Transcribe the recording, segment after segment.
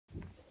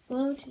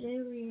Well, today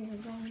we are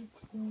going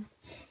to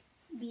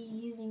be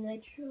using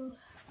Nitro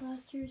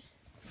blasters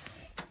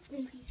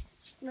and be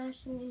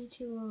smashing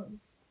into,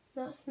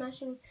 not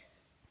smashing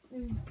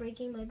and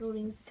breaking my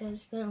buildings because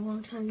it's been a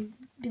long time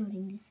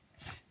building these.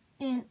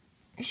 And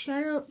a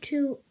shout out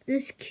to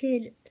this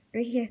kid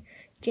right here,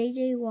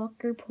 JJ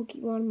Walker,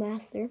 Pokemon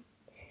Master.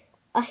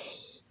 I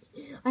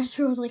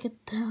wrote like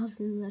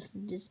 1,000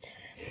 messages.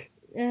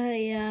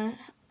 Yeah,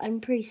 I'm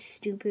pretty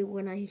stupid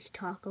when I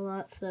talk a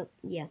lot, so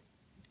yeah.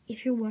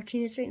 If you're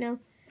watching this right now,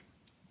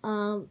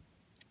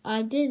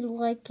 I did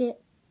like it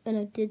and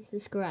I did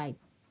subscribe.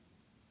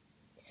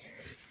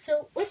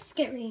 So let's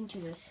get right into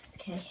this.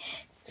 Okay.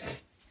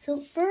 So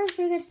first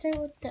we're gonna start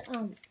with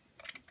the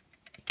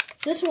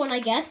this one, I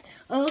guess.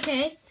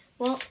 Okay.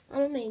 Well,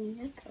 I'm a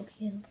maniac.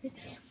 Okay.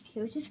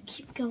 We'll just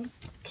keep going.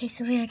 Okay,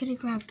 so we're gonna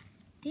grab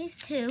these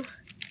two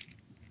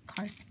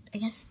cards, I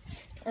guess.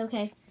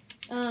 Okay.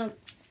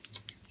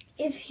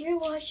 If you're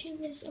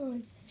watching this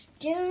on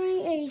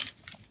January 8th,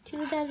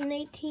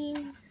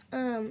 2018,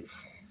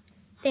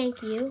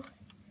 thank you.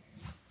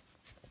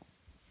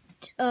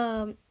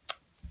 I'd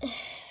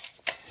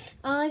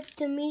like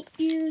to meet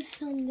you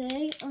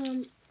someday. Okay,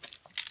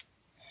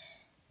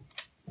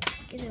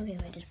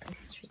 I just place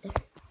this right there.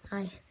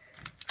 Hi.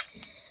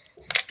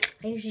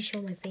 I usually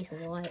show my face a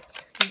lot.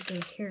 I need to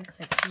get a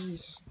haircut,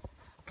 jeez.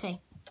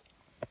 Okay.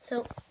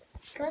 So,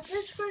 got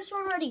this first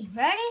one ready.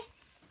 Ready?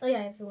 Oh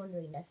yeah, if you're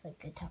wondering, that's like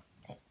good talk.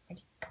 Okay,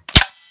 ready, go.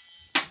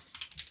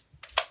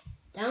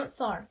 Down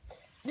far.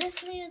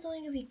 This video is only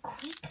gonna be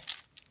quick.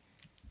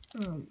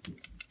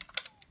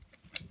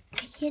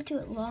 I can't do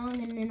it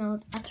long, and then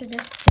after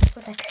this,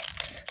 go back.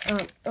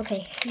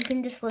 Okay, you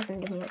can just listen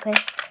to me, okay?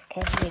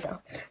 Okay, here we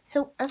go.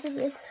 So after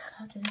this,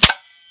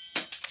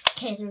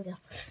 okay, there we go.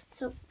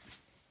 So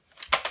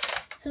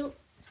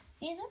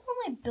these are all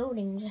my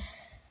buildings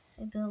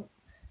I built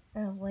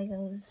out of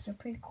Legos. They're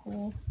pretty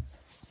cool.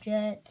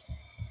 Jets,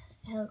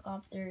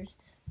 helicopters,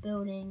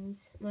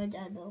 buildings. My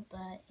dad built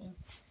that, and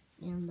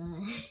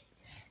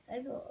I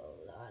built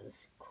a lot of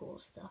cool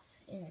stuff.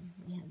 And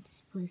we have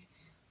this place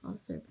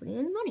also putting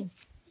in money.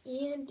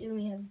 And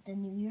we have the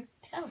New York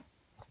Tower.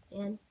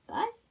 And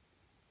bye.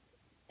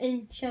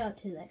 And shout out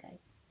to that guy.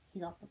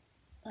 He's awesome.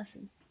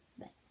 Awesome.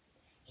 Bye.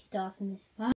 He's the awesomest. Bye.